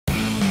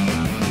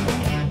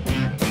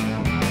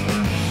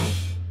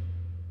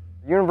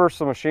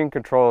Universal machine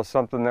control is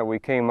something that we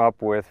came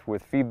up with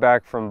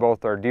feedback from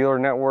both our dealer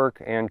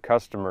network and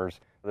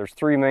customers. There's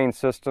three main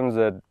systems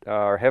that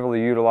are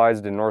heavily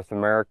utilized in North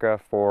America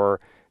for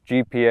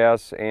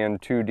GPS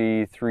and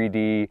 2D,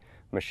 3D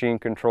machine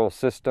control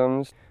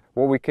systems.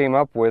 What we came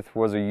up with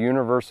was a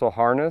universal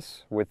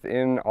harness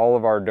within all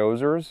of our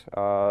dozers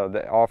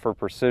that offer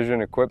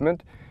precision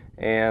equipment,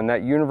 and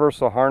that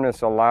universal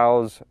harness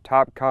allows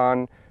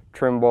Topcon,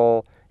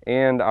 Trimble,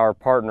 and our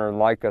partner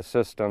Leica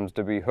systems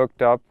to be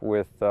hooked up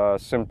with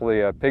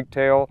simply a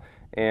pigtail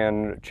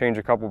and change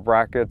a couple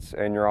brackets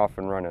and you're off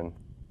and running.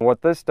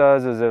 What this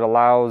does is it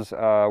allows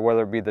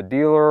whether it be the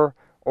dealer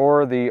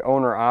or the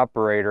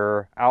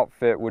owner-operator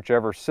outfit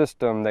whichever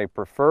system they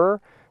prefer,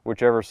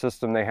 whichever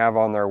system they have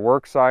on their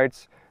work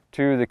sites,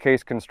 to the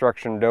Case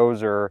Construction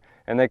dozer,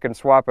 and they can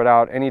swap it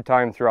out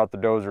anytime throughout the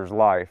dozer's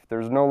life.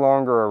 There's no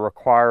longer a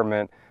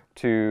requirement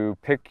to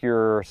pick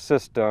your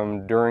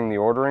system during the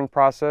ordering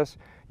process.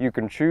 You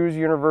can choose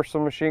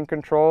universal machine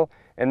control,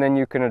 and then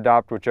you can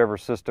adopt whichever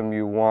system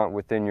you want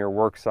within your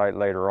work site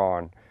later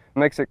on. It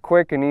makes it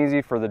quick and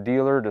easy for the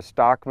dealer to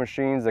stock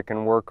machines that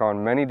can work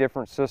on many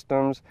different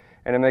systems,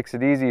 and it makes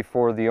it easy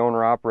for the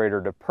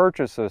owner-operator to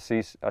purchase a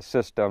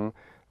system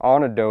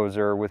on a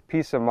dozer with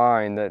peace of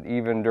mind that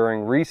even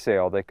during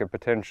resale they could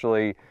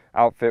potentially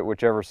outfit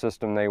whichever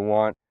system they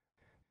want.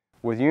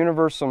 With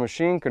universal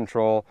machine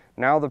control,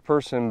 now the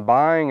person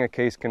buying a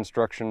Case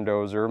Construction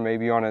dozer,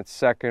 maybe on its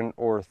second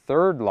or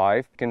third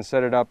life, can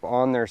set it up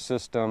on their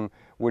system,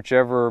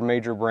 whichever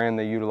major brand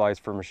they utilize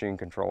for machine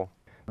control.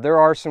 There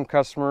are some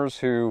customers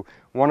who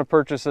want to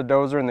purchase a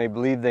dozer and they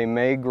believe they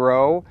may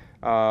grow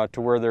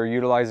to where they're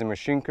utilizing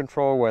machine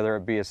control, whether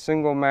it be a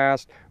single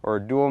mast or a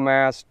dual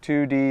mast,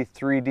 2D,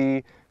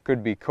 3D,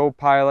 could be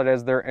co-pilot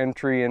as their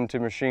entry into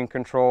machine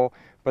control,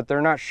 but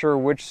they're not sure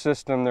which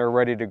system they're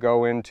ready to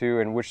go into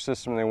and which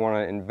system they want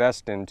to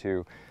invest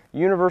into.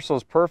 Universal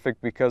is perfect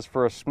because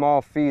for a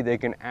small fee they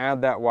can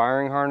add that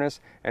wiring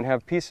harness and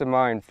have peace of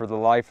mind for the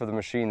life of the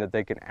machine that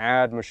they can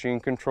add machine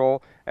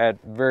control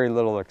at very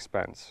little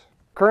expense.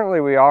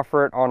 Currently we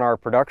offer it on our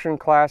production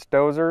class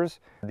dozers,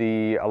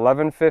 the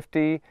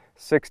 1150,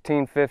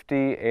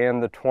 1650,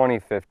 and the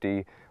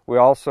 2050. We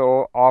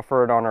also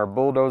offer it on our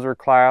bulldozer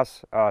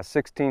class,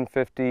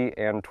 1650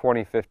 and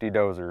 2050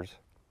 dozers.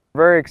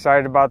 Very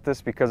excited about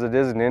this because it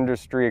is an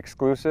industry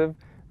exclusive.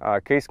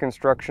 Case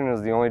Construction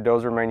is the only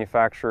dozer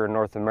manufacturer in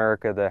North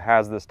America that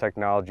has this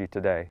technology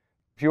today.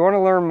 If you want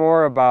to learn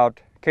more about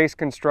Case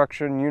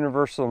Construction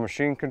Universal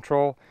Machine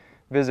Control,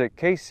 visit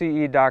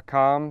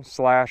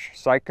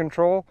kce.com/site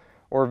control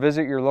or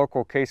visit your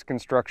local Case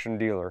Construction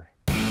dealer.